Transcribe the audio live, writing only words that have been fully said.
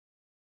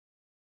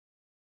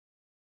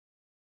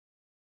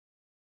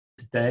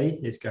today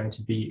is going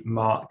to be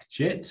Mark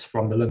Jitt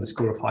from the London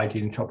School of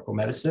Hygiene and Tropical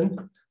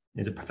Medicine.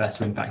 He's a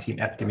professor in vaccine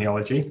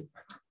epidemiology,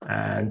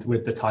 and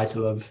with the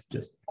title of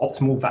just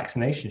optimal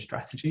vaccination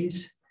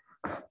strategies.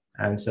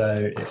 And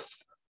so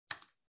if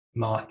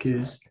Mark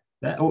is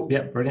there, oh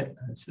yeah, brilliant.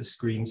 That's the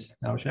screen's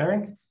now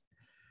sharing.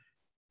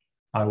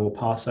 I will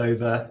pass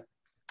over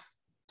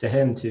to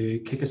him to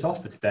kick us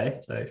off for today.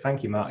 So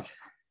thank you, Mark.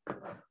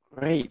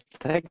 Great,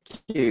 thank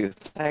you.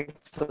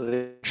 Thanks for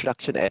the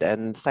introduction, Ed,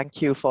 and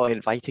thank you for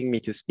inviting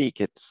me to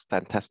speak. It's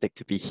fantastic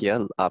to be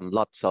here. I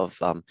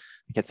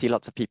can see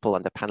lots of people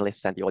on the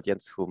panelists and the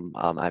audience whom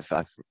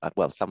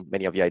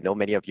many of you I know,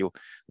 many of you,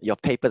 your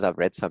papers I've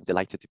read, so I'm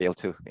delighted to be able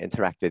to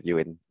interact with you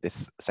in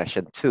this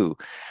session too.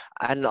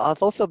 And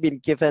I've also been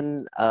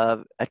given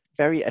a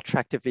very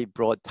attractively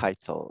broad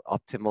title,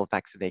 Optimal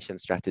Vaccination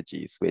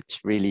Strategies,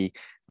 which really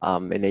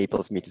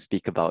enables me to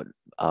speak about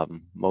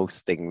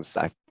most things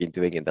I've been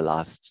doing in the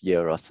last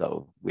year or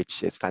so,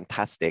 which is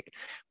fantastic.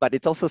 But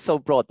it's also so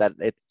broad that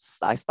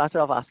I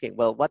started off asking,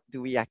 well, what do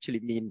we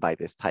actually mean by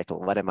this title?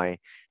 What am I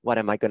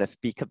going to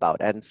speak about?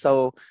 And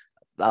so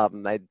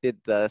I did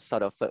the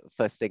sort of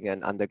first thing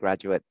an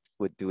undergraduate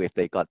would do if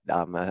they got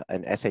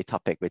an essay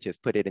topic, which is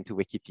put it into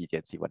Wikipedia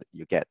and see what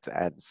you get.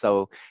 And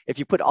so if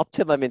you put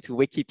optimum into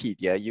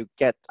Wikipedia, you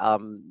get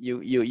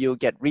you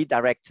get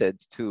redirected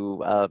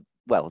to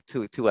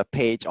to a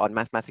page on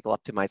mathematical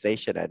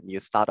optimization, and you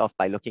start off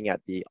by looking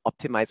at the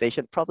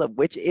optimization problem,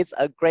 which is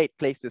a great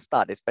place to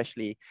start,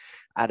 especially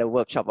at a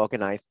workshop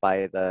organized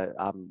by the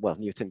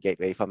Newton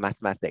Gateway for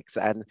Mathematics.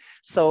 And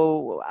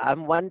so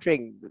I'm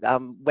wondering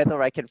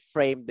whether I can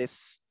frame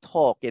this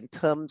talk in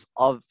terms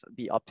of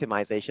the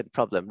optimization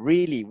problem.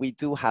 Really, we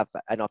do have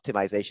an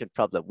optimization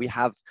problem. We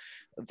have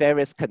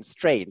various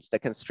constraints. The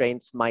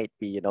constraints might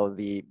be,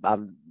 the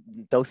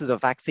doses of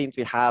vaccines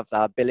we have,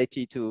 the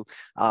ability to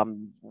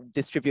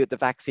distribute the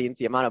vaccines,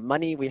 the amount of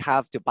money we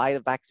have to buy the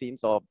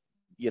vaccines, or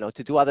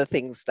to do other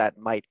things that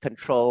might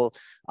control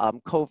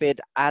COVID,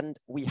 and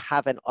we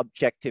have an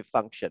objective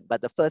function.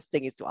 But the first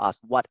thing is to ask,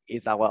 what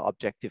is our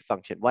objective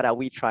function? What are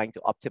we trying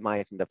to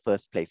optimize in the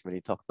first place when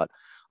you talk about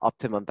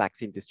optimum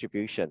vaccine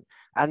distribution?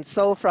 And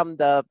so from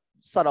the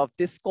sort of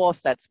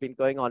discourse that's been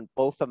going on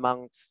both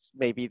amongst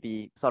maybe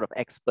the sort of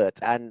experts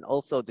and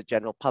also the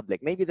general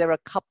public, maybe there are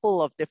a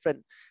couple of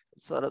different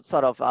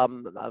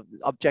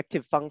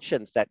objective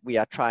functions that we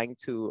are trying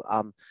to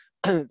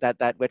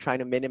that we're trying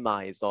to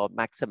minimize or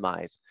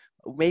maximize.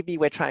 Maybe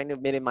we're trying to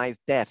minimize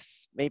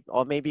deaths,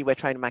 maybe we're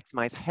trying to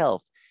maximize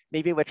health.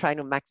 Maybe we're trying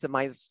to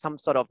maximize some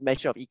sort of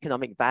measure of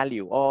economic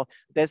value, or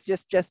there's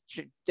just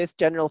this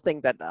general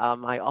thing that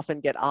I often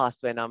get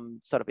asked when I'm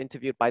sort of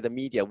interviewed by the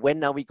media: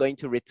 when are we going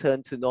to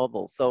return to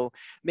normal? So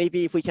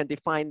maybe if we can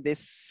define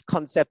this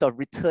concept of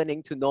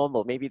returning to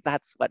normal, maybe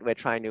that's what we're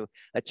trying to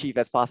achieve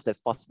as fast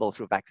as possible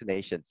through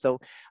vaccination. So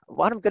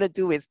what I'm going to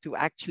do is to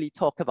actually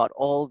talk about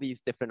all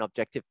these different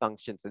objective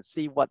functions and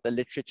see what the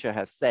literature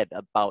has said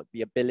about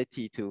the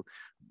ability to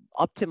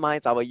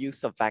optimize our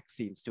use of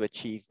vaccines to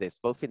achieve this,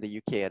 both in the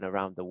UK and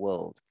around the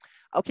world.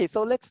 Okay,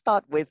 so let's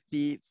start with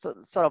the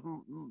sort of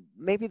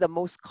maybe the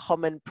most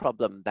common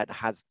problem that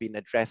has been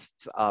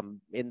addressed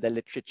in the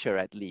literature,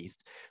 at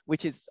least,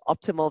 which is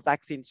optimal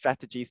vaccine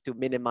strategies to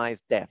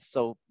minimize deaths.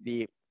 So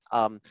the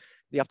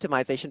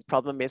optimization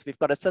problem is we've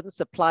got a certain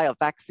supply of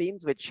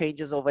vaccines which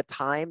changes over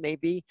time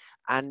maybe,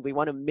 and we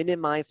want to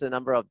minimize the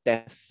number of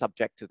deaths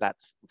subject to that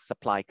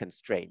supply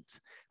constraint.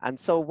 And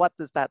so what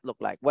does that look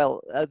like?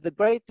 Well, the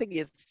great thing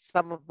is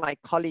some of my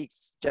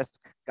colleagues just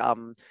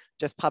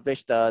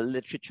published a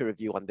literature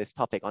review on this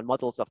topic on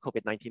models of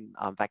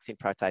COVID-19 vaccine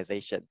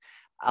prioritization.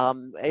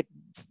 It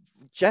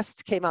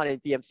just came out in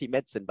BMC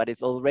Medicine, but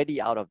it's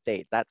already out of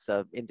date. That's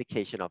an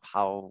indication of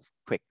how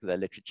quick the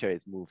literature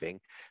is moving.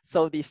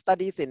 So the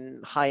studies in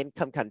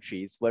high-income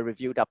countries were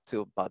reviewed up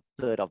to about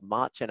 3rd of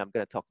March, and I'm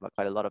going to talk about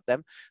quite a lot of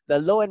them. The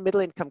low and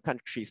middle-income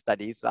country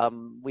studies,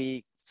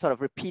 we sort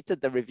of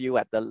repeated the review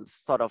at the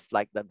sort of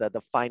like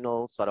the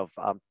final sort of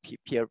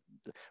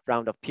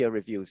round of peer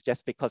reviews,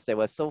 just because there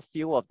were so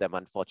few of them,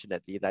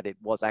 unfortunately, that it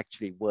was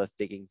actually worth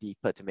digging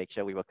deeper to make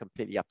sure we were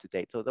completely up to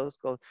date. So those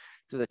go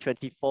to the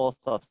 24th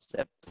of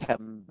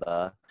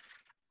September.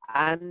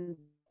 And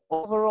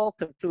overall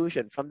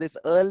conclusion from this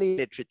early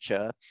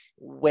literature,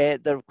 where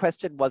the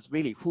question was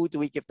really, who do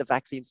we give the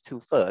vaccines to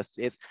first,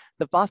 is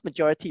the vast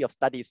majority of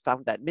studies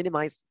found that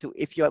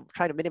if you're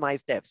trying to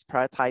minimize deaths,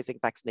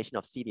 prioritizing vaccination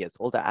of seniors,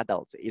 older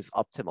adults, is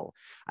optimal.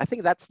 I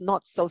think that's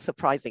not so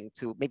surprising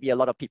to maybe a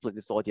lot of people in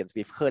this audience.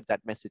 We've heard that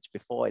message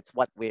before. It's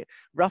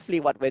roughly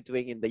what we're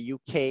doing in the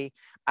UK,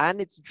 and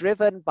it's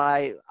driven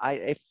by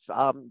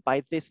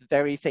this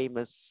very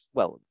famous,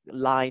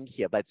 line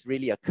here, but it's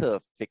really a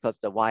curve because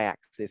the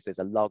y-axis is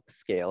a log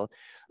scale,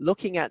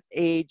 looking at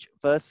age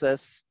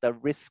versus the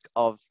risk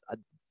of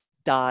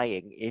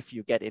dying if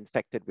you get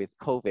infected with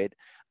COVID.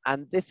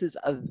 And this is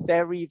a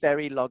very,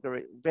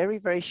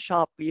 very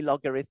sharply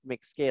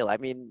logarithmic scale. I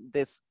mean,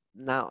 this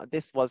now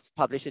this was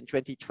published in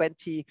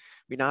 2020.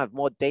 We now have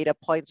more data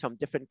points from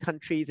different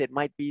countries. It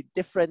might be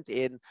different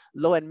in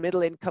low and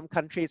middle income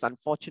countries.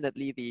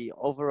 Unfortunately, the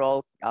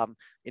overall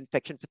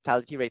infection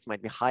fatality rates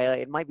might be higher.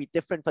 It might be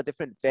different for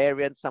different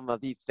variants. Some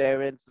of these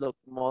variants look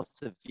more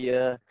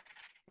severe.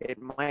 It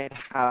might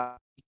have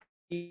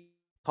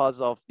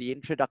because of the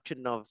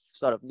introduction of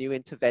sort of new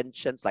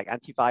interventions like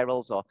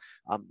antivirals or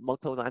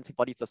monoclonal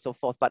antibodies or so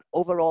forth. But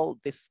overall,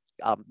 this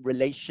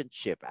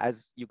relationship,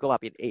 as you go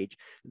up in age,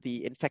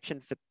 the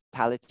infection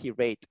fatality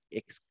rate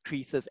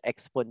increases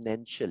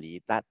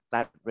exponentially.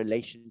 That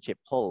relationship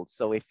holds.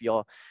 So if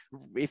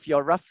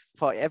you're rough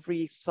for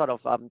every sort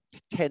of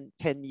 10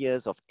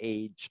 years of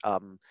age,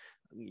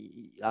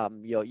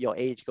 your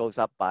age goes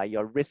up by,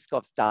 your risk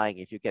of dying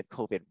if you get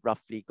COVID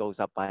roughly goes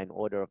up by an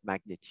order of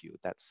magnitude.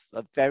 That's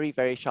a very,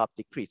 very sharp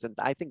decrease. And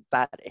I think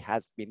that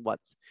has been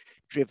what's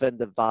driven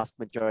the vast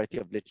majority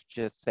of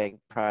literature saying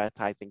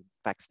prioritizing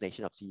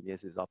vaccination of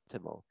seniors is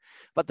optimal.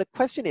 But the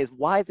question is,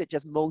 why is it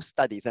just most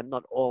studies and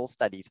not all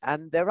studies?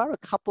 And there are a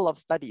couple of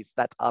studies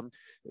that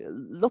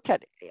look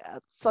at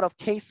sort of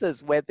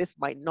cases where this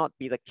might not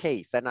be the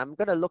case. And I'm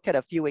going to look at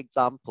a few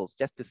examples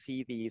just to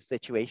see these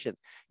situations.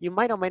 You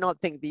might or may not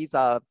think these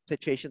are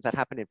situations that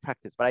happen in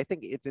practice, but I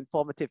think it's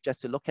informative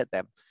just to look at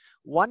them.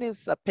 One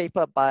is a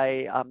paper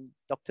by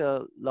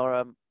Dr.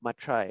 Laura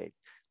Matrai,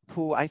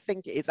 who I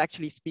think is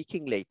actually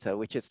speaking later,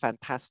 which is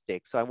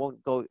fantastic. So I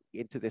won't go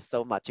into this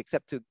so much,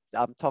 except to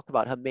talk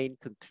about her main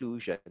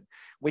conclusion,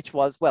 which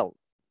was, well,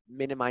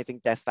 minimizing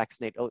deaths,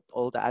 vaccinate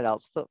older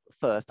adults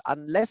first,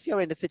 unless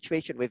you're in a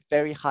situation with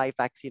very high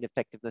vaccine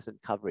effectiveness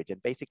and coverage.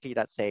 And basically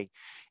that's saying,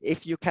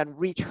 if you can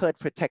reach herd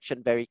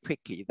protection very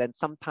quickly, then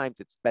sometimes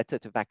it's better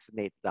to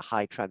vaccinate the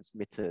high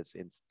transmitters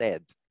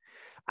instead.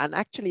 And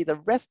actually the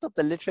rest of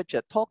the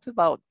literature talks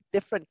about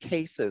different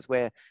cases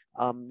where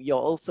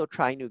you're also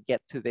trying to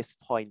get to this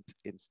point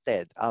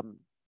instead.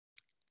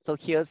 So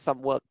here's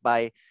some work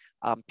by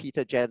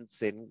Peter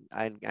Jensen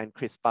and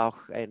Chris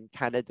Bauch in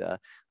Canada,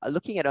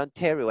 looking at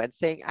Ontario and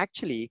saying,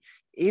 actually,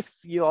 if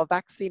your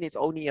vaccine is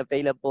only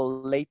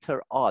available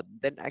later on,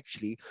 then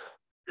actually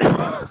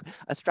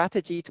a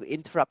strategy to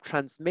interrupt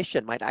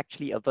transmission might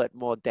actually avert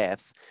more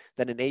deaths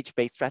than an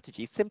age-based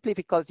strategy, simply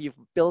because you've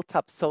built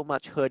up so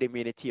much herd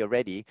immunity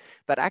already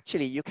that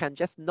actually you can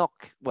just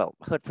knock, well,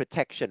 herd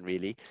protection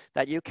really,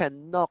 that you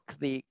can knock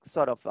the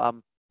sort of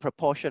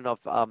proportion of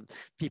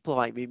people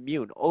who are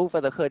immune over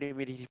the herd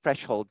immunity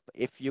threshold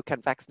if you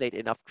can vaccinate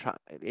enough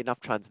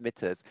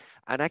transmitters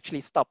and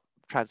actually stop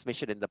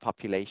transmission in the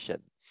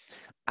population.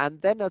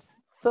 And then a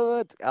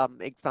third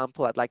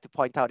example I'd like to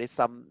point out is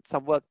some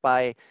work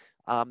by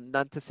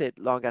Nantasit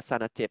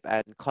Longasanatip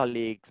and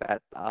colleagues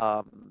at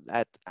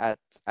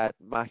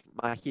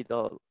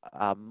Mahidol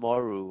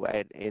Moru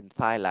in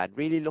Thailand,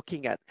 really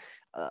looking at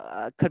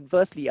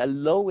conversely a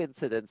low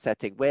incidence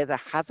setting where there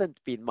hasn't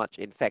been much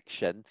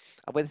infection.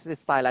 This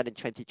is Thailand in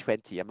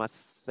 2020. I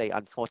must say,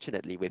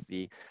 unfortunately, with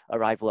the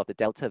arrival of the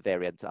Delta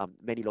variant,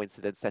 many low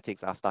incidence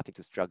settings are starting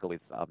to struggle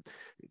with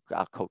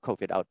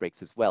COVID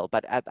outbreaks as well.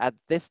 But at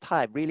this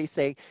time, really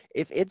saying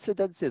if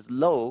incidence is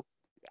low,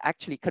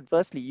 actually,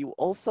 conversely, you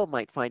also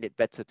might find it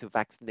better to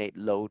vaccinate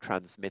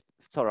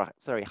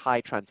high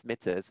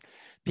transmitters,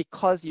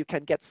 because you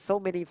can get so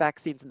many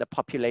vaccines in the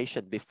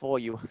population before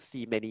you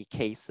see many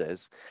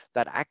cases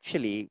that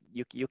actually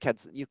you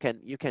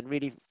can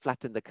really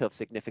flatten the curve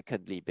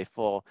significantly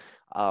before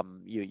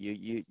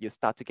you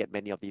start to get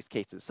many of these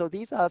cases. So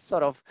these are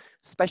sort of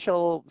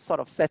special sort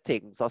of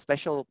settings or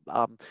special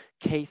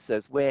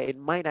cases where it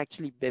might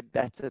actually be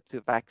better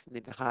to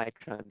vaccinate high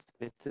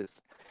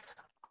transmitters.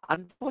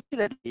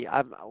 Unfortunately,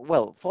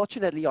 well,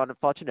 fortunately or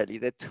unfortunately,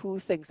 there are two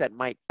things that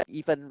might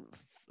even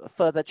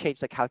further change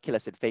the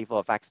calculus in favor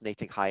of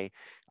vaccinating high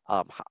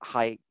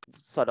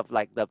sort of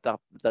like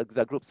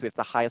the groups with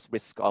the highest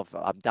risk of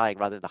dying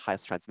rather than the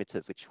highest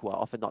transmitters, who are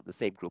often not the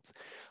same groups.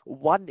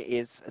 One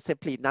is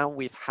simply, now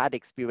we've had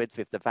experience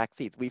with the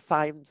vaccines. We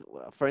find,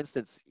 for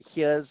instance,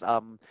 here's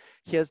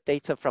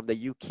data from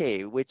the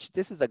UK, which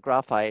this is a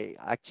graph I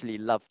actually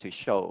love to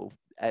show,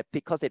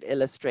 because it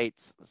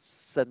illustrates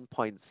certain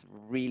points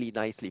really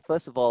nicely.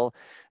 First of all,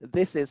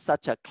 this is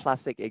such a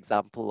classic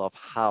example of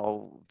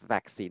how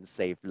vaccines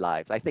save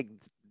lives. I think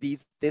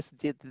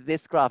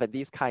this graph and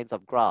these kinds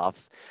of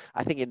graphs,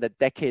 I think in the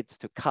decades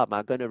to come,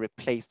 are going to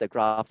replace the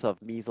graphs of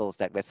measles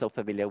that we're so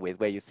familiar with,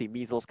 where you see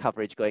measles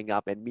coverage going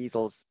up and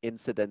measles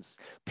incidence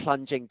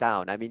plunging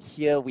down. I mean,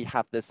 here we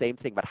have the same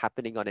thing, but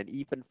happening on an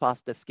even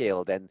faster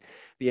scale than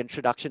the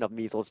introduction of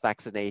measles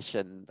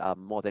vaccination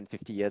more than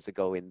 50 years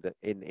ago in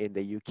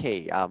the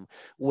UK,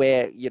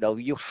 where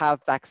you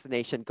have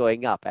vaccination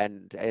going up,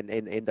 and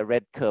in the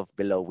red curve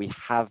below, we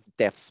have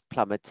deaths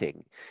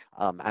plummeting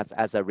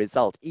as a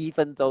result,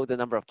 even though the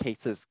number of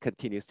cases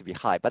continues to be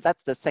high. But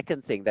that's the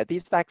second thing, that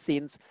these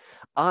vaccines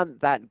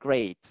aren't that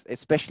great,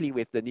 especially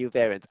with the new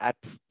variants, at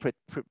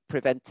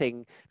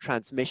preventing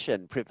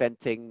transmission,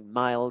 preventing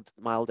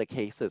milder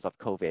cases of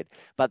COVID.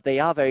 But they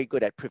are very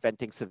good at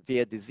preventing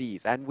severe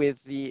disease. And with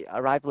the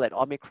arrival at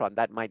Omicron,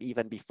 that might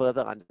even be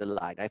further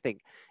underlined. I think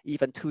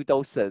even 2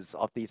 doses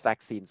of these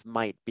vaccines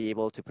might be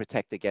able to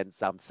protect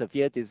against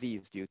severe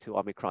disease due to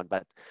Omicron,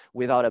 but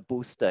without a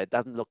booster, it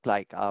doesn't look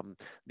like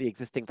the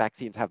existing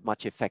vaccines have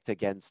much effect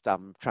against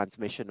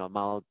transmission or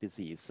mild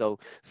disease. So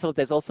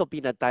there's also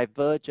been a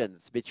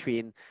divergence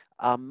between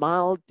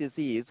mild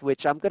disease,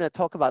 which I'm going to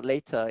talk about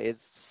later,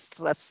 is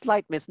a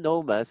slight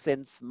misnomer,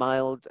 since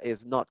mild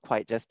is not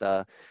quite just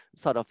a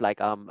sort of like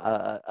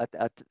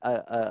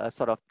a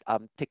sort of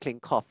tickling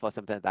cough or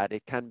something like that.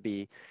 It can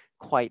be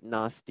quite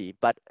nasty,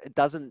 but it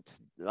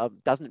doesn't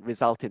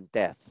result in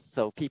death.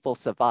 So people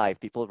survive,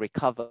 people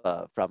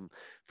recover from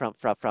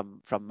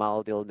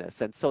mild illness.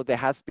 And so there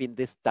has been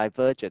this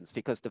divergence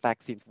because the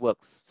vaccines work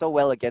so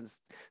well against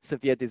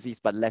severe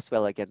disease, but less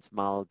well against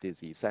mild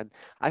disease. And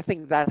I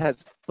think that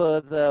has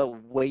further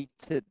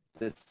weighted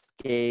the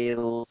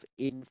scales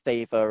in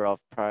favor of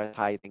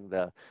prioritizing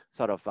the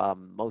sort of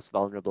most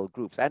vulnerable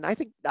groups. And I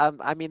think,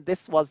 I mean,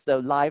 this was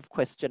the live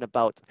question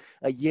about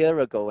a year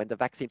ago when the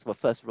vaccines were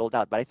first rolled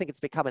out, but I think it's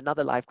become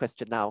another live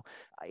question now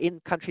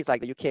in countries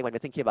like the UK when we're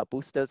thinking about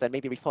boosters and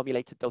maybe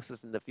reformulated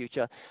doses in the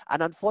future.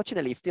 And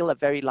unfortunately, still a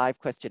very live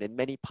question in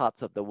many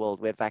parts of the world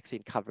where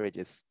vaccine coverage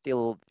is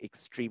still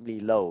extremely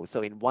low.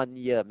 So in 1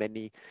 year,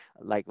 many,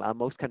 like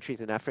most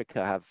countries in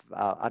Africa, have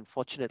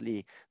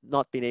unfortunately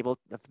not been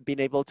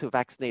able to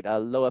vaccinate a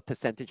lower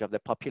percentage of the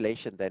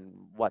population than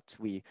what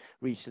we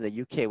reached in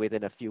the UK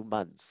within a few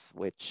months,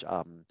 which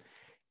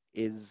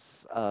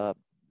is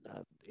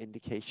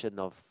indication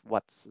of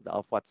what's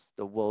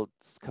the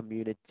world's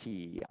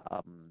community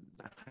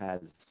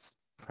has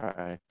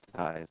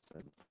prioritized.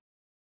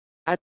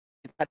 And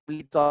that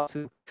leads on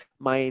to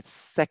my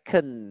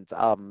second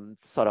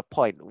sort of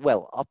point.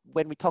 Well,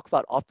 when we talk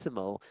about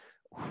optimal,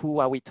 who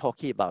are we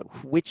talking about?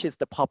 Which is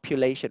the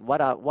population?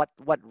 What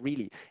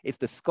really is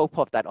the scope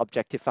of that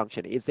objective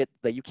function? Is it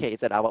the UK?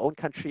 Is it our own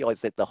country, or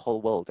is it the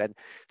whole world? And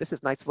this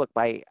is nice work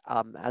by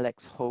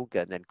Alex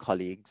Hogan and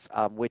colleagues,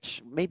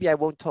 which maybe I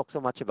won't talk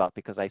so much about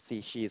because I see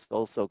she is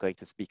also going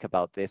to speak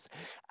about this.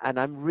 And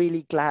I'm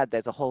really glad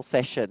there's a whole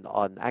session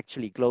on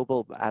actually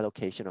global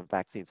allocation of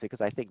vaccines,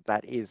 because I think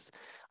that is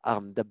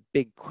the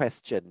big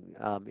question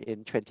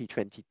in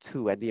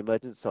 2022, and the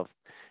emergence of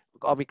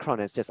Omicron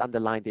has just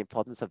underlined the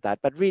importance of that,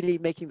 but really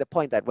making the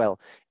point that, well,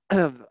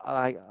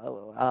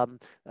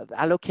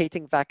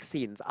 allocating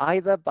vaccines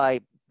either by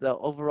the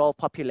overall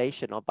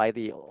population or by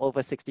the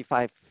over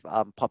 65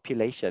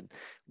 population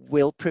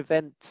will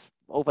prevent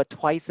over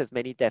twice as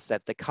many deaths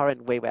as the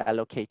current way we're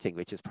allocating,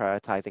 which is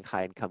prioritizing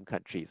high-income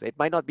countries. It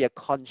might not be a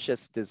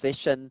conscious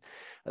decision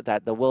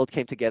that the world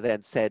came together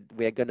and said,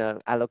 we're going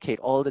to allocate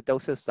all the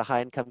doses to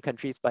high-income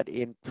countries, but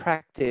in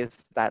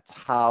practice, that's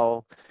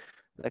how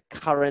the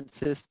current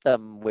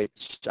system,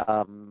 which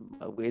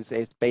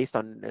is based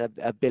on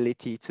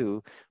ability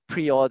to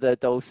pre-order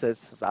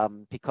doses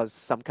because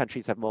some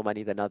countries have more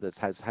money than others,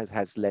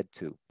 has led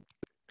to.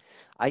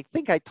 I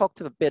think I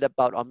talked a bit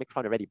about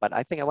Omicron already, but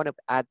I think I want to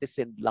add this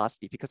in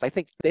lastly, because I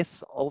think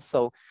this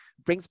also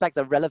brings back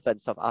the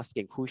relevance of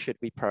asking who should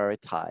we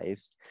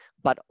prioritize,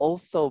 but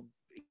also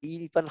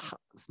even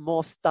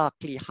more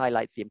starkly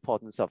highlights the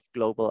importance of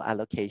global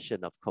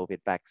allocation of COVID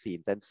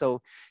vaccines. And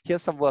so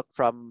here's some work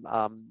from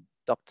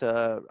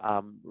Dr.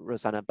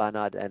 Rosanna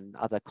Barnard and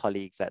other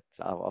colleagues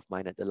of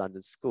mine at the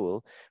London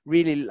School,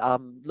 really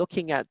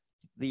looking at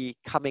the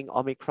coming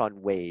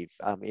Omicron wave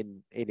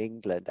in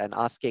England and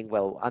asking,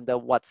 well, under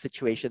what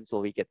situations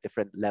will we get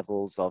different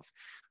levels of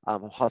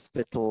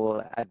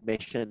hospital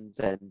admissions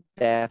and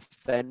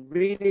deaths, and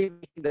really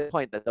making the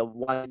point that the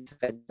one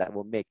event that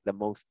will make the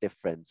most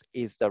difference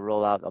is the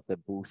rollout of the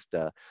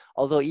booster.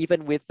 Although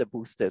even with the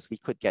boosters, we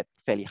could get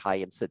fairly high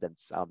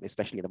incidence,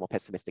 especially in the more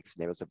pessimistic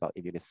scenarios about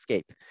immune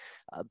escape.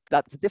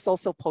 But this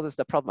also poses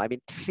the problem. I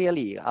mean,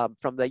 clearly,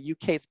 from the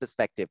UK's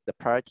perspective, the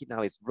priority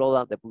now is roll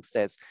out the booster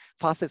as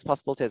fast as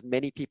possible to as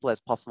many people as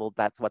possible.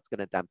 That's what's going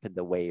to dampen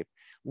the wave.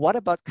 What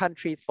about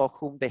countries for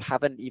whom they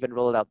haven't even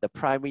rolled out the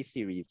primary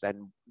series,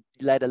 and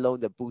let alone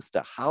the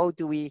booster? How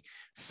do we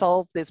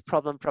solve this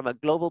problem from a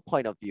global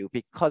point of view?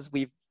 Because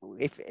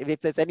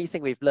if there's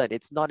anything we've learned,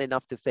 it's not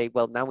enough to say,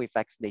 well, now we've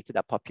vaccinated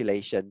our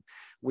population,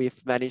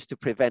 we've managed to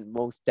prevent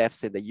most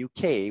deaths in the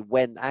UK,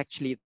 when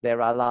actually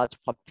there are large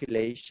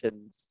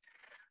populations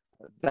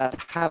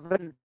that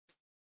haven't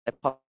the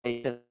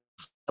population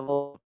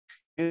level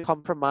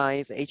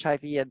compromise,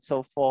 HIV and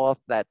so forth,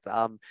 that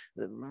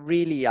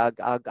really are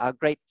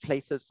great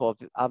places for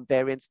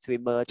variants to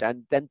emerge,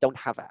 and then don't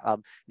have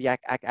the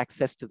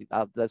access to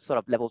the sort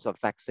of levels of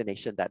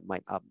vaccination that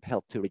might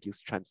help to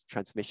reduce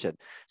transmission.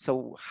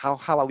 So how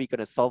are we going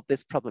to solve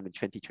this problem in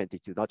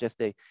 2022? Not just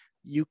the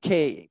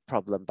UK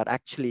problem, but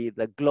actually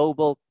the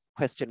global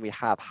question we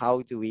have: how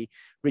do we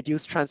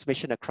reduce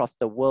transmission across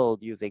the world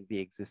using the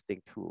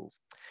existing tools?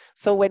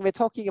 So when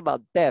we're talking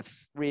about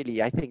deaths, really,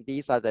 I think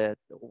these are the,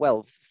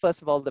 well,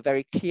 first of all, the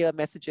very clear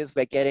messages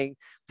we're getting: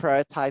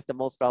 prioritize the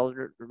most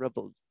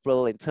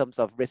vulnerable in terms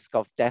of risk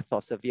of death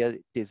or severe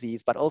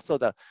disease, but also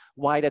the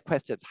wider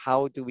questions: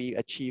 how do we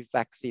achieve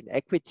vaccine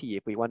equity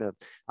if we want to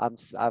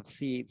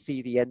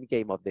see the end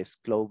game of this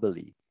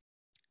globally?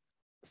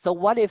 So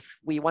what if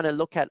we want to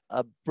look at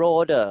a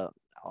broader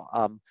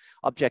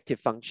objective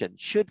function?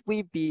 Should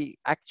we be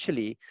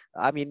actually,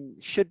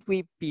 should we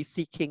be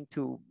seeking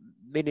to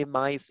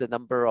minimize the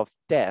number of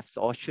deaths,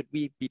 or should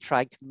we be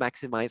trying to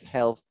maximize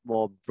health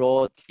more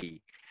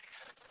broadly?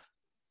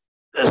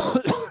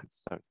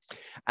 Sorry.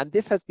 And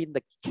this has been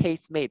the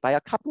case made by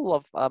a couple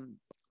of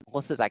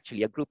authors,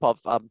 actually, a group of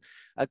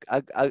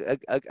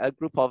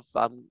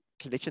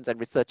clinicians and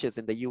researchers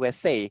in the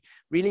USA,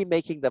 really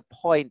making the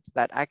point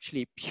that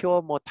actually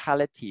pure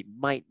mortality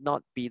might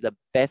not be the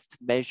best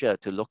measure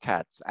to look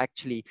at.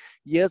 Actually,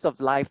 years of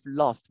life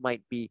lost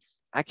might be,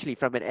 actually,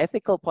 from an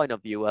ethical point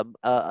of view,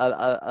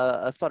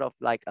 a sort of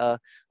like a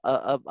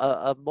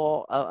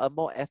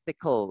more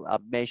ethical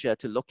measure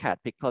to look at,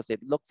 because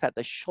it looks at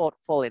the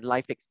shortfall in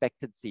life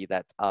expectancy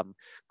that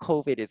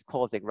COVID is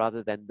causing,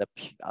 rather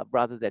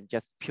than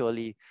just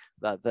purely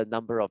the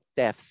number of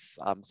deaths.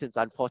 Since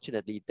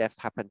unfortunately deaths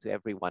happen to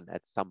everyone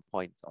at some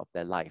point of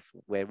their life,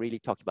 we're really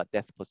talking about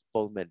death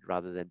postponement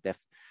rather than death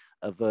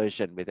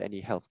aversion with any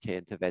healthcare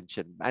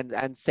intervention.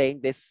 And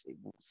saying this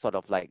sort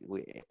of like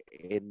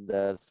in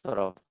the sort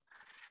of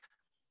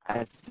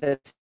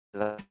assets,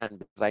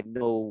 because I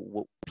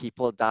know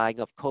people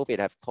dying of COVID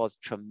have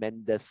caused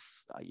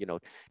tremendous,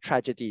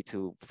 tragedy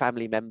to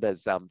family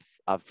members,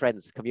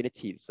 friends,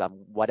 communities,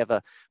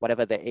 whatever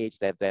their age,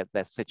 their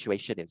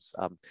situation is.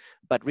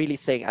 But really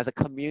saying, as a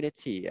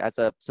community, as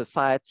a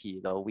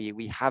society,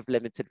 we have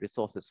limited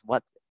resources.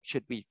 What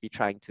should we be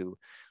trying to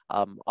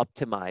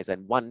optimize?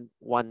 And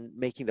one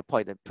making the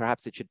point that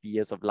perhaps it should be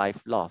years of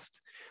life lost.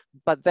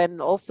 But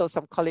then also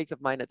some colleagues of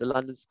mine at the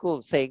London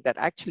School saying that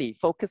actually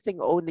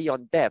focusing only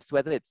on deaths,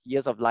 whether it's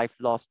years of life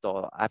lost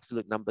or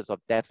absolute numbers of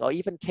deaths or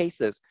even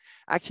cases,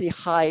 actually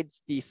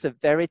hides the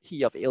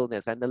severity of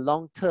illness and the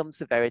long-term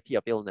severity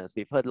of illness.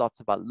 We've heard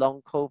lots about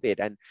long COVID,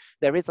 and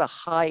there is a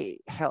high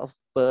health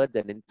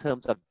burden in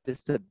terms of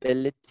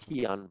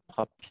disability on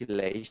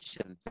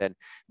populations, and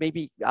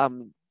maybe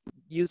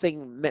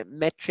using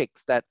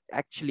metrics that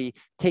actually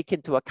take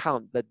into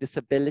account the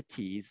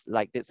disabilities,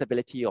 like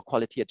disability or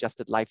quality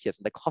adjusted life years,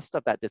 and the cost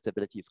of that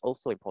disability is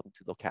also important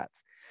to look at.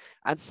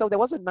 And so there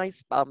was a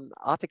nice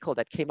article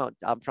that came out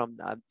from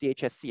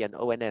DHSC and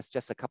ONS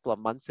just a couple of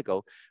months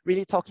ago,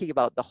 really talking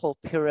about the whole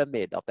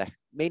pyramid of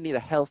mainly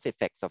the health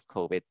effects of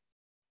COVID.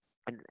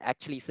 And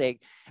actually saying,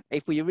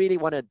 if we really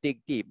want to dig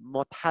deep,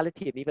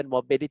 mortality and even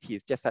morbidity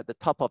is just at the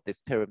top of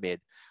this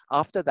pyramid.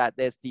 After that,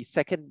 there's the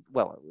second,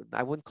 well,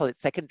 I wouldn't call it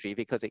secondary,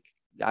 because it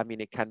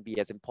can be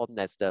as important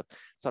as the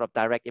sort of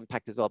direct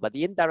impact as well, but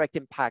the indirect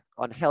impact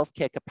on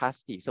healthcare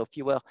capacity. So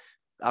fewer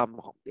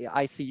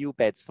ICU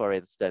beds, for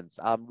instance,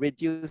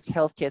 reduced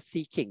healthcare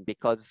seeking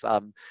because,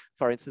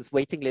 for instance,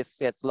 waiting lists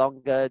gets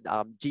longer,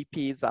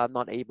 GPs are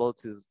not able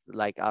to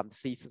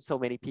see so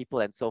many people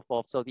and so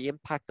forth. So the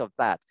impact of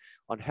that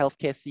on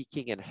healthcare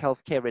seeking and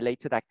healthcare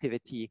related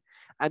activity,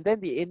 and then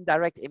the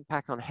indirect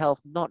impact on health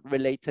not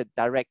related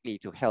directly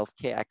to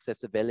healthcare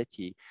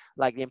accessibility,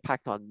 like the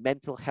impact on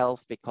mental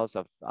health because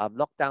of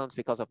lockdowns,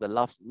 because of the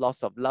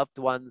loss of loved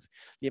ones,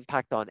 the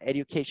impact on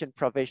education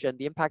provision,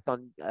 the impact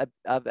on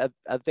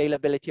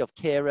availability of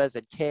carers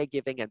and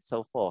caregiving and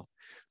so forth.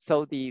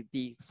 So the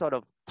sort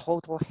of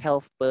total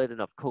health burden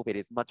of COVID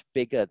is much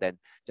bigger than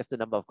just the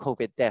number of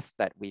COVID deaths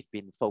that we've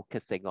been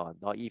focusing on,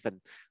 or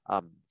even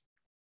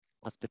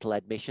hospital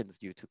admissions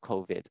due to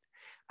COVID.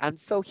 And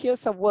so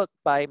here's some work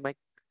by my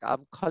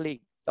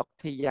colleague,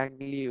 Dr. Yang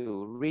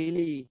Liu,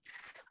 really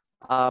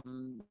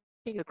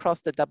across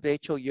the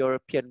WHO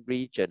European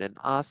region and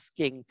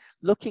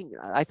looking,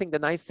 I think the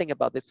nice thing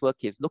about this work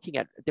is looking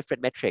at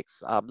different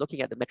metrics,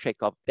 looking at the metric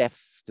of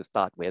deaths to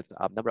start with,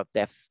 number of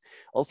deaths,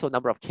 also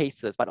number of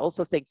cases, but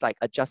also things like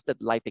adjusted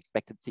life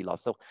expectancy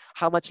loss. So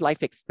how much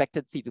life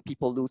expectancy do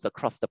people lose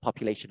across the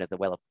population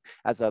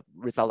as a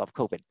result of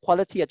COVID?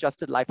 Quality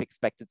adjusted life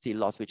expectancy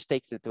loss, which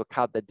takes into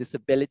account the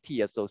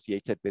disability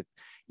associated with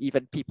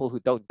even people who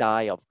don't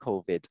die of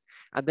COVID.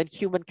 And then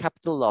human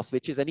capital loss,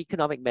 which is an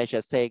economic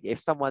measure saying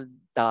if someone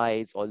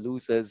dies or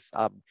loses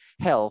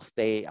health,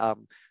 they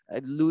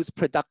lose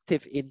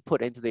productive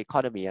input into the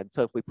economy. And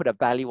so if we put a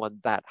value on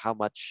that, how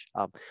much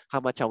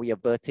are we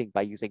averting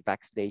by using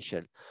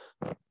vaccination?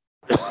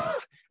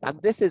 And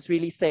this is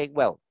really saying,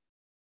 well,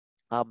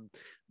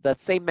 the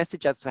same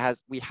message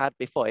as we had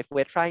before. If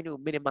we're trying to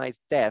minimize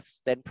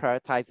deaths, then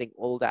prioritizing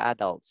older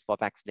adults for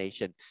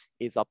vaccination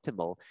is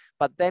optimal.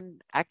 But then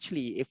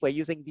actually, if we're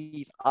using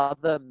these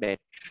other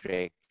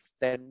metrics,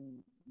 then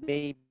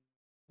maybe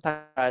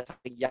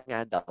prioritizing young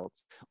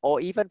adults, or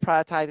even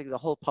prioritizing the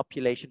whole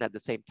population at the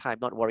same time,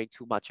 not worrying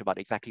too much about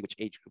exactly which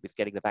age group is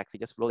getting the vaccine,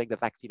 just rolling the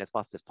vaccine as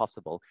fast as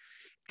possible,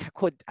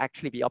 could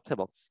actually be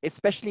optimal,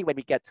 especially when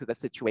we get to the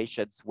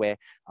situations where,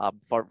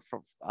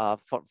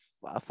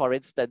 for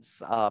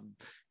instance,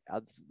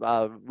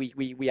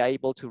 we are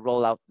able to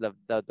roll out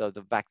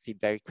the vaccine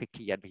very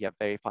quickly, and we have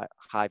very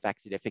high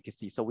vaccine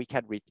efficacy, so we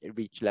can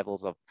reach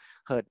levels of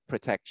herd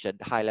protection,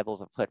 high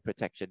levels of herd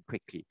protection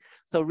quickly.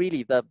 So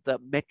really, the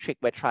metric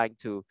we're trying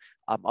to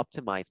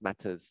optimize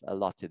matters a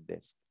lot in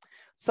this.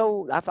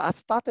 So I've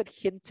started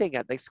hinting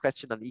at this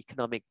question on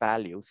economic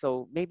value.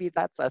 So maybe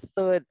that's a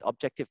third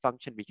objective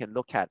function we can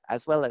look at,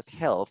 as well as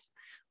health.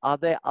 Are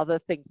there other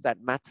things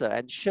that matter?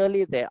 And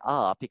surely there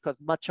are, because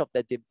much of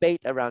the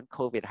debate around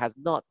COVID has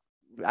not,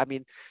 I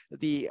mean,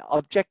 the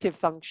objective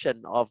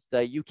function of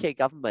the UK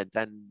government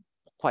and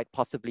quite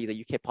possibly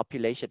the UK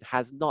population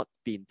has not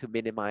been to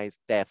minimize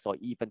deaths or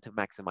even to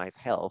maximize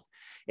health.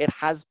 It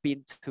has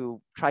been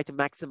to try to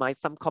maximize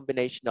some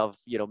combination of,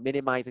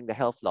 minimizing the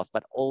health loss,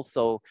 but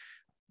also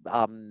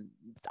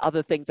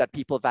other things that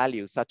people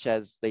value, such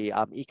as the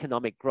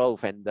economic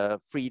growth and the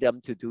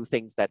freedom to do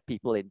things that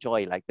people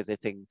enjoy, like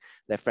visiting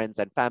their friends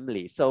and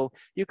family. So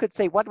you could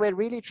say what we're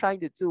really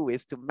trying to do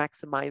is to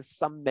maximize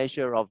some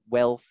measure of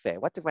welfare.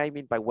 What do I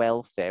mean by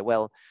welfare?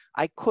 Well,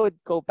 I could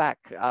go back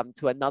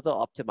to another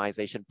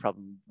optimization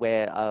problem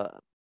where a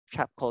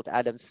chap called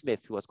Adam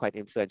Smith, who was quite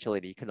influential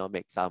in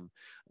economics,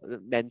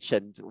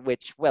 mentioned,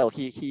 which, well,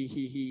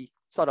 he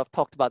sort of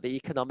talked about the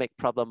economic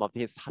problem of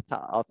his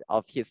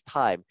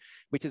time,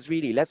 which is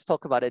really, let's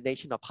talk about a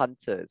nation of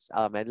hunters,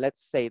 and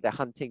let's say they're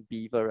hunting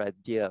beaver and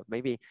deer.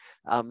 Maybe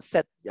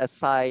set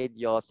aside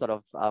your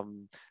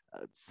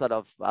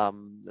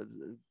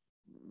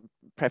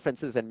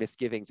preferences and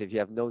misgivings if you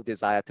have no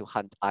desire to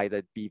hunt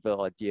either beaver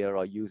or deer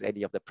or use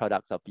any of the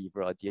products of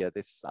beaver or deer.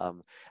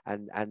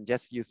 And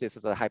just use this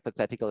as a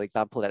hypothetical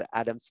example that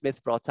Adam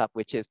Smith brought up,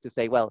 which is to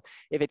say, well,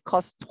 if it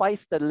costs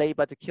twice the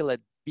labor to kill a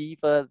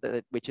beaver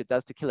which it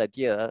does to kill a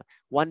deer,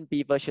 one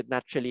beaver should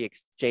naturally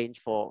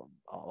exchange for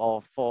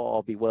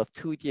or be worth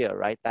 2 deer,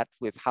 right? That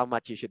with how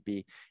much you should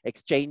be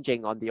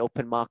exchanging on the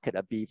open market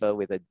a beaver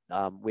with a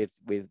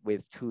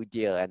with 2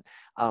 deer. And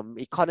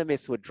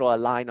economists would draw a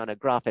line on a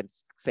graph and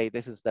say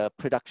this is the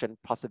production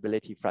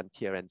possibility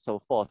frontier and so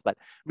forth. But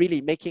really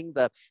making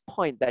the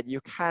point that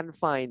you can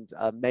find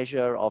a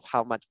measure of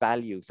how much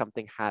value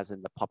something has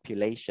in the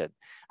population.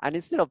 And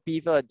instead of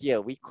beaver or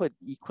deer, we could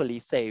equally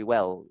say,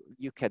 well,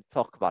 you can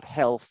talk about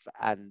health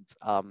and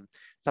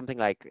something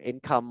like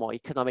income or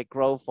economic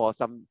growth, or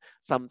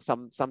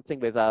something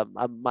with a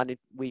money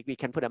we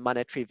can put a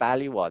monetary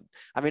value on.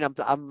 I mean,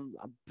 I'm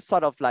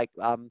sort of like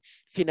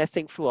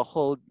finessing through a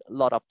whole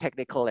lot of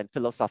technical and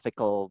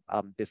philosophical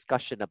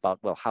discussion about,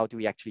 well, how do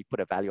we actually put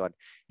a value on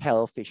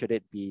health? Should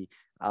it be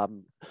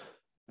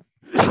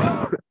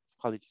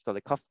apologies for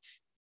the cough.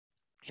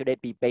 Should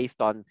it be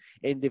based on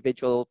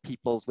individual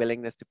people's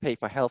willingness to pay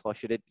for health, or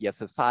should it be a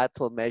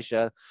societal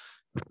measure,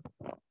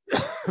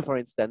 for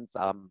instance,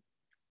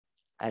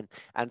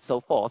 and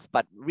so forth?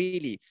 But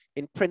really,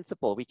 in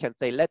principle, we can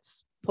say,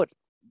 let's put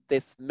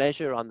this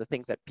measure on the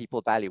things that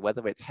people value,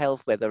 whether it's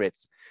health, whether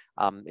it's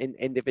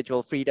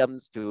individual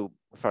freedoms to,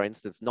 for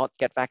instance, not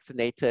get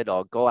vaccinated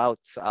or go out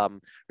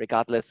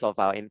regardless of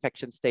our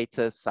infection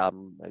status,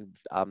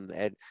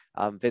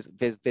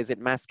 visit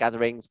mass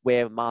gatherings,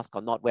 wear a mask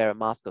or not wear a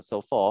mask, or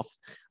so forth.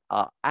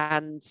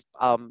 And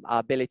our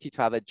ability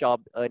to have a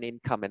job, earn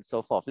income, and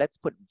so forth. Let's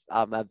put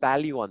a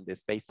value on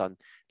this based on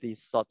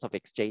these sorts of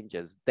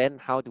exchanges. Then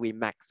how do we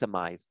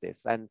maximize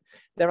this? And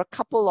there are a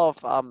couple of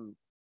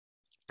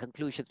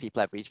conclusions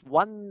people have reached.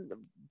 One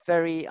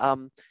very,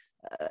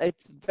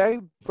 it's very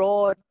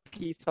broad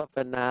piece of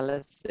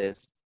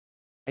analysis,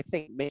 I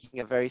think making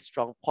a very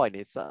strong point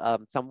is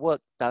some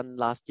work done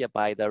last year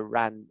by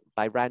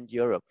RAND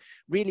Europe,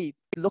 really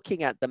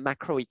looking at the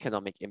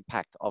macroeconomic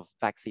impact of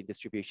vaccine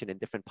distribution in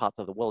different parts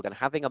of the world, and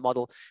having a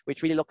model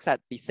which really looks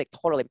at the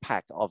sectoral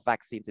impact of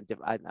vaccines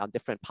on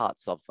different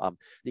parts of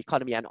the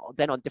economy, and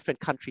then on different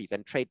countries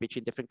and trade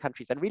between different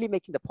countries, and really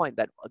making the point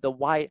that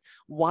the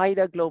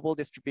wider global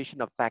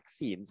distribution of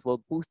vaccines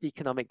will boost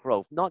economic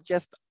growth, not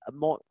just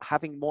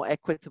having more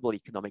equitable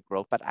economic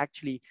growth, but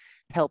actually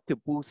help to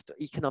boost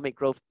economic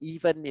growth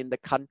even in the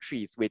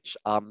countries which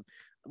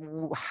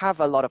have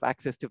a lot of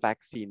access to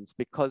vaccines,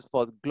 because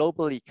for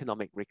global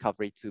economic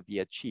recovery to be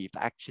achieved,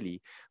 actually,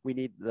 we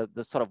need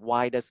the sort of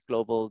widest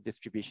global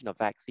distribution of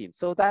vaccines.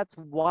 So that's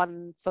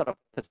one sort of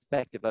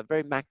perspective, a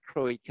very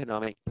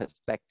macroeconomic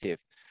perspective.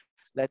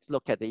 Let's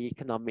look at the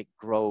economic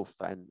growth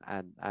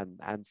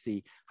and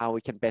see how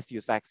we can best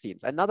use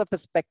vaccines. Another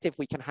perspective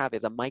we can have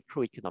is a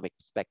microeconomic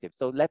perspective.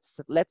 So let's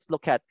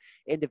look at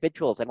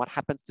individuals and what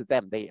happens to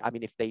them. I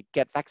mean, if they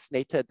get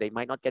vaccinated, they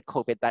might not get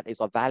COVID. That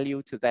is of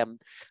value to them.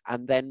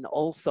 And then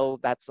also,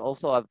 that's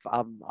also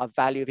of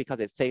value because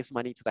it saves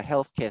money to the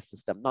healthcare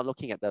system, not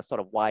looking at the sort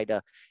of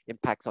wider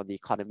impacts on the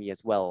economy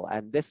as well.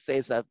 And this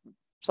is a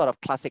sort of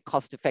classic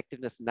cost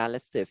effectiveness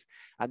analysis.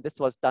 And this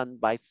was done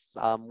by,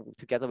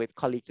 together with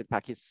colleagues in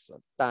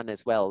Pakistan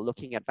as well,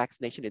 looking at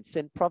vaccination in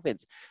Sindh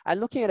province and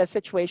looking at a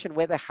situation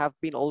where there have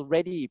been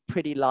already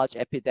pretty large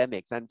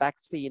epidemics, and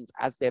vaccines,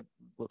 as they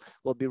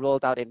will be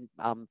rolled out in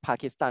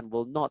Pakistan,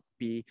 will not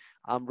be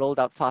rolled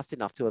out fast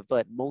enough to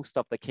avert most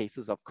of the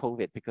cases of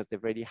COVID because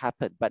they've already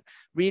happened. But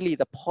really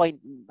the point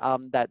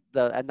that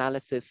the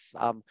analysis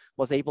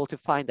was able to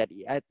find that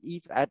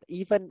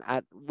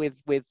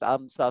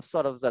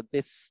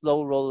this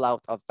slow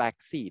rollout of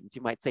vaccines,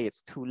 you might say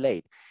it's too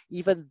late.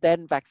 Even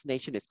then,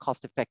 vaccination is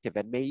cost effective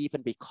and may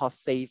even be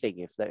cost saving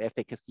if the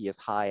efficacy is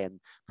high and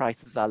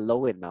prices are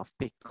low enough,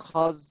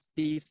 because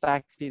these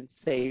vaccines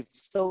save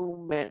so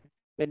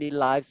many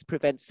lives,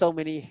 prevent so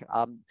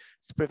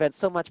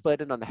much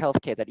burden on the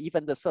healthcare that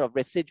even the sort of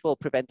residual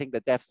preventing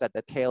the deaths at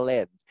the tail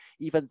end,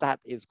 even that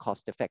is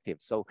cost effective.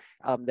 So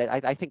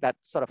I think that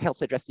sort of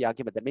helps address the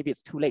argument that maybe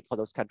it's too late for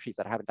those countries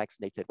that haven't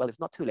vaccinated. Well, it's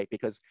not too late,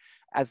 because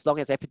as long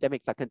as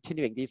epidemics are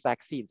continuing, these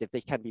vaccines, if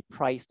they can be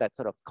priced at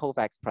sort of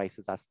COVAX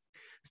prices, are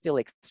still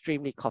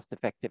extremely cost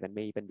effective and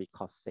may even be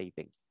cost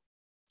saving.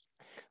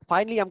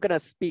 Finally, I'm going to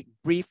speak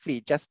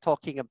briefly, just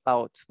talking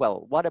about,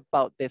 well, what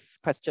about this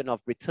question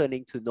of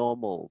returning to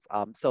normal?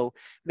 So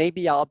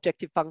maybe our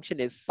objective function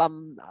is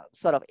some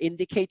sort of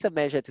indicator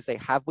measure to say,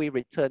 have we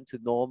returned to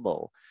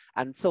normal?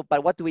 And so,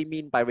 but what do we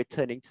mean by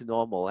returning to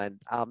normal? And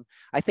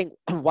I think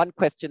one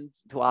question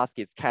to ask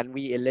is, can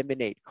we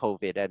eliminate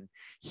COVID? And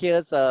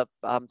here's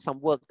some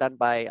work done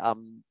by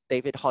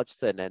David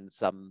Hodgson and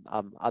some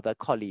other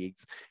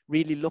colleagues,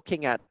 really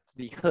looking at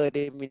the herd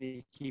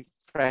immunity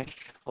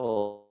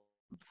threshold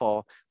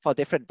for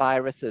different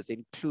viruses,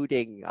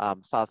 including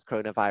SARS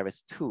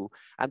coronavirus 2.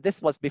 And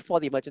this was before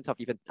the emergence of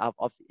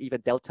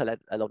even Delta, let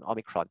alone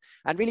Omicron.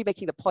 And really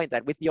making the point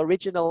that with the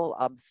original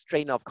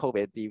strain of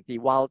COVID, the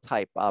wild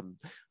type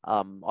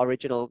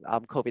original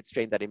COVID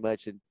strain that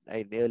emerged in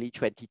early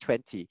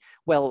 2020,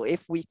 well,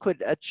 if we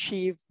could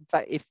achieve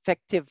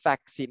effective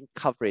vaccine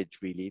coverage,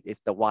 really,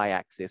 is the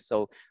y-axis.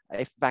 So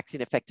if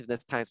vaccine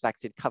effectiveness times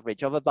vaccine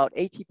coverage of about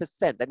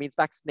 80%, that means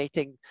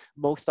vaccinating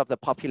most of the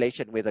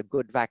population with a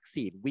good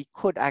vaccine, we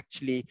could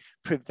actually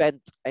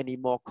prevent any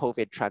more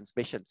COVID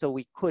transmission. So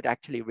we could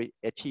actually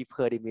achieve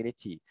herd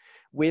immunity.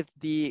 With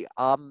the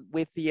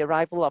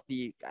arrival of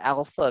the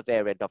alpha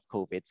variant of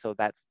COVID, so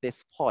that's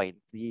this point,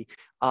 the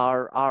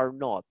R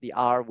naught, the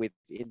R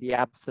in the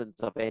absence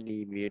of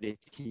any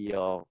immunity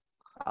or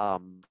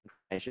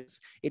measures,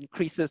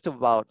 increases to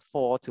about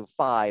 4 to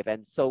 5.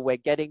 And so we're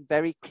getting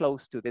very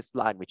close to this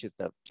line, which is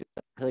the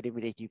herd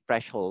immunity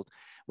threshold.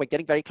 We're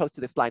getting very close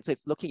to this line. So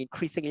it's looking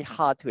increasingly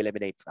hard to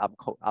eliminate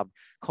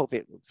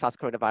COVID, SARS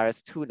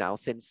coronavirus 2 now,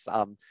 since,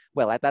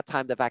 well, at that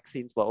time, the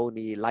vaccines were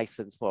only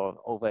licensed for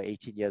over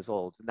 18 years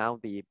old. Now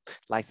the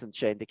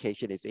licensure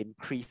indication is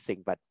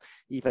increasing, but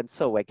even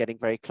so, we're getting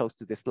very close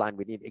to this line.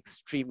 We need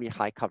extremely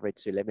high coverage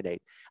to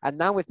eliminate. And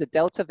now with the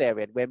Delta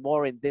variant, we're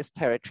more in this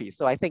territory.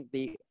 So I think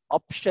the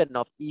option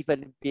of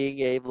even being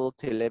able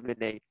to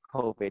eliminate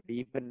COVID,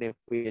 even if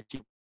we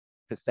achieve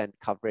 %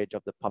 coverage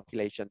of the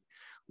population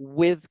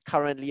with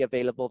currently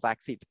available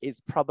vaccines,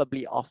 is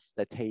probably off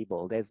the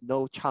table. There's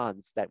no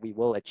chance that we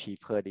will achieve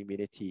herd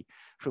immunity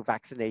through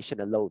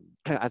vaccination alone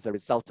as a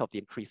result of the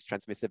increased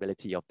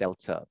transmissibility of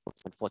Delta,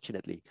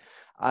 unfortunately.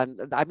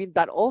 I mean,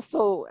 that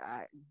also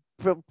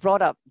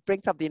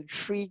brings up the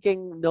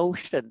intriguing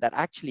notion that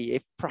actually,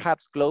 if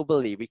perhaps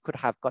globally we could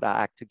have got our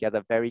act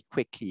together very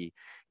quickly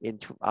in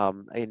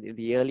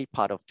the early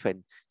part of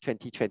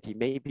 2020,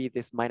 maybe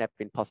this might have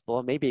been possible,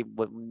 or maybe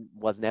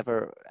was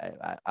never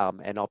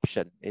an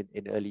option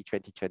in early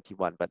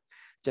 2021, but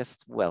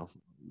just, well,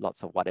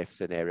 lots of what if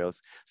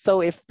scenarios.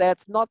 So if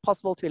that's not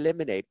possible to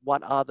eliminate,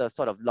 what are the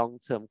sort of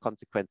long-term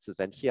consequences?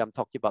 And here I'm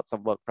talking about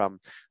some work from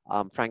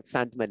Frank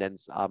Sandman and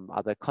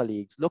other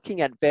colleagues, looking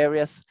at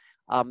various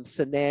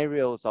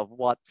scenarios of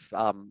what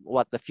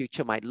the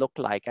future might look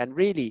like. And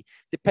really,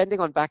 depending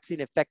on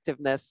vaccine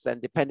effectiveness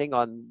and depending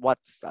on what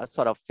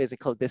sort of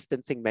physical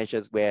distancing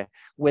measures we're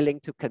willing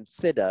to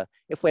consider,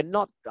 if we're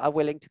not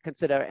willing to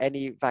consider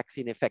any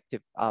vaccine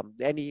effective,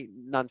 any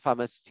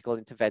non-pharmaceutical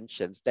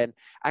interventions, then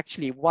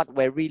actually what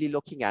we're really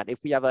looking at, if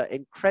we have an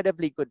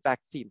incredibly good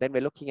vaccine, then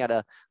we're looking at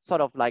a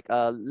sort of like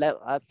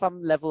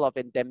some level of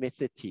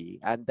endemicity.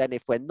 And then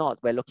if we're not,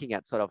 we're looking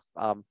at sort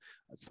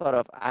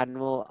of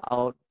annual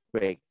outbreaks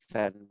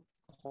and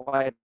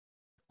quite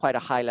a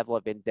high level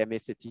of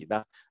endemicity.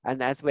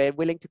 And as we're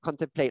willing to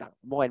contemplate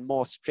more and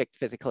more strict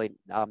physical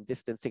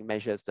distancing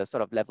measures, the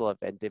sort of level of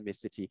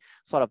endemicity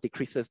sort of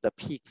decreases, the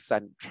peaks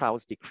and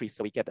troughs decrease,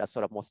 so we get a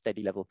sort of more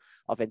steady level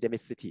of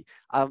endemicity.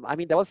 I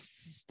mean, there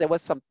was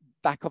some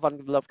back of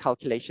envelope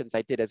calculations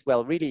I did as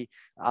well, really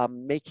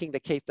making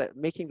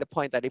the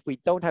point that if we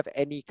don't have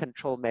any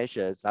control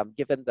measures,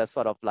 given the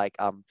sort of like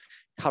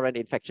current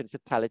infection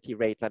fatality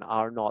rates and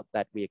R naught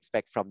that we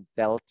expect from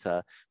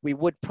Delta, we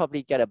would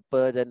probably get a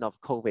burden of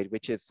COVID,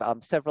 which is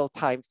several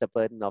times the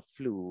burden of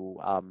flu,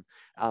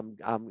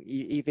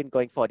 even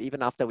going forward,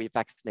 even after we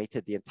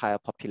vaccinated the entire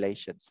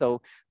population.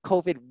 So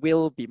COVID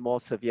will be more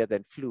severe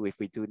than flu if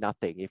we do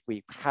nothing. If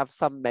we have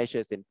some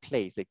measures in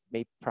place, it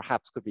may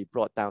perhaps could be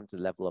brought down to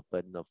the level of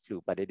burden of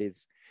flu, but it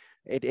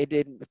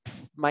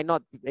might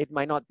not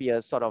be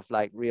a sort of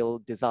like real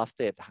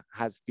disaster it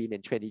has been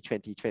in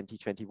 2020,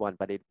 2021,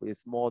 but it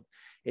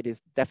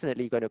is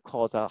definitely going to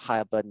cause a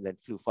higher burden than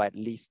flu for at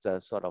least a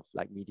sort of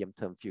like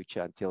medium-term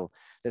future until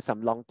there's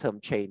some long-term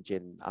change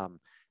in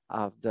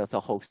the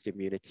host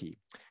immunity.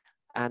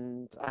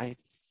 And I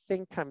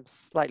think I'm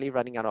slightly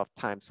running out of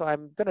time. So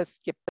I'm going to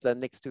skip the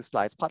next two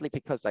slides, partly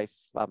because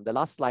the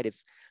last slide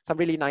is some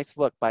really nice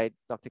work by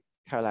Dr.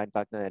 Caroline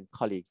Wagner and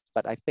colleagues,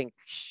 but I think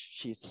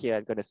she's here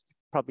and going to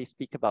probably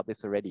speak about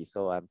this already.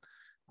 So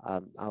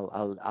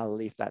I'll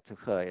leave that to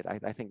her.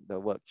 I think the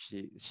work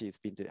she's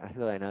been doing,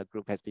 her and her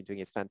group has been doing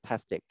is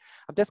fantastic.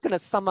 I'm just going to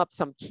sum up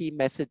some key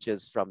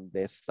messages from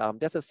this.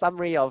 Just a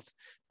summary of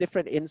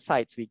different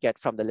insights we get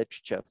from the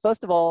literature.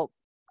 First of all,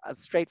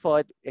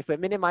 straightforward, if we're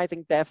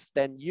minimizing deaths,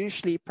 then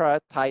usually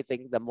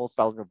prioritizing the most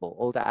vulnerable,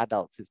 older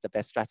adults, is the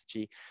best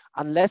strategy,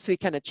 unless we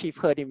can achieve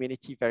herd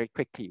immunity very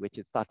quickly, which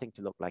is starting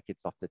to look like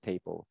it's off the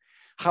table.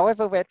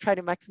 However, we're trying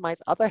to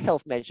maximize other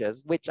health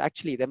measures, which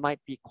actually there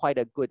might be quite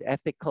a good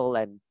ethical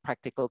and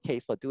practical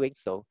case for doing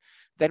so.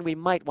 Then we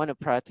might want to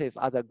prioritize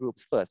other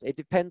groups first. It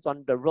depends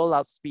on the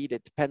rollout speed.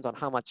 It depends on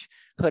how much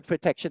herd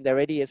protection there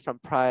already is from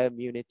prior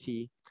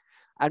immunity.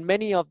 And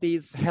many of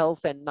these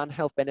health and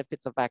non-health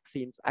benefits of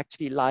vaccines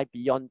actually lie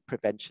beyond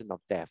prevention of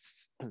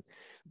deaths.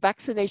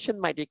 Vaccination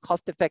might be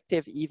cost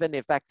effective even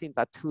if vaccines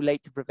are too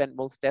late to prevent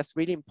most deaths.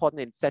 Really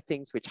important in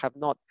settings which have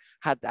not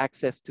had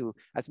access to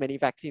as many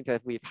vaccines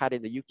as we've had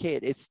in the UK.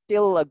 It's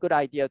still a good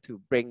idea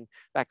to bring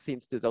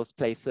vaccines to those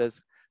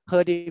places.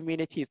 Herd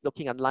immunity is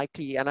looking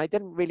unlikely, and I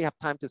didn't really have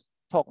time to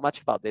talk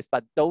much about this,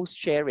 but dose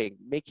sharing,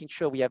 making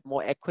sure we have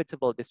more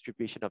equitable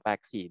distribution of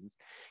vaccines,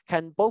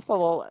 can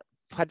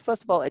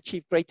first of all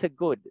achieve greater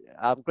good,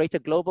 greater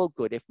global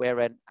good if we're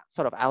an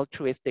sort of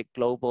altruistic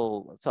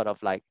global sort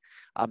of like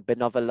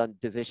benevolent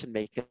decision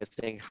maker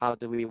saying how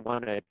do we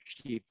want to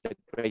achieve the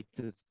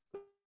greatest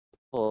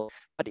goal.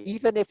 But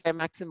even if we're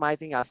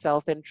maximizing our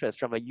self-interest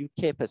from a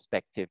UK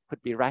perspective,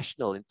 could be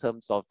rational in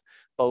terms of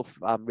both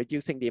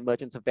reducing the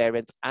emergence of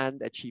variants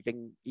and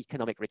achieving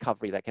economic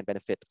recovery that can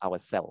benefit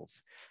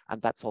ourselves.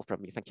 And that's all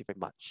from me. Thank you very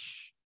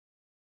much.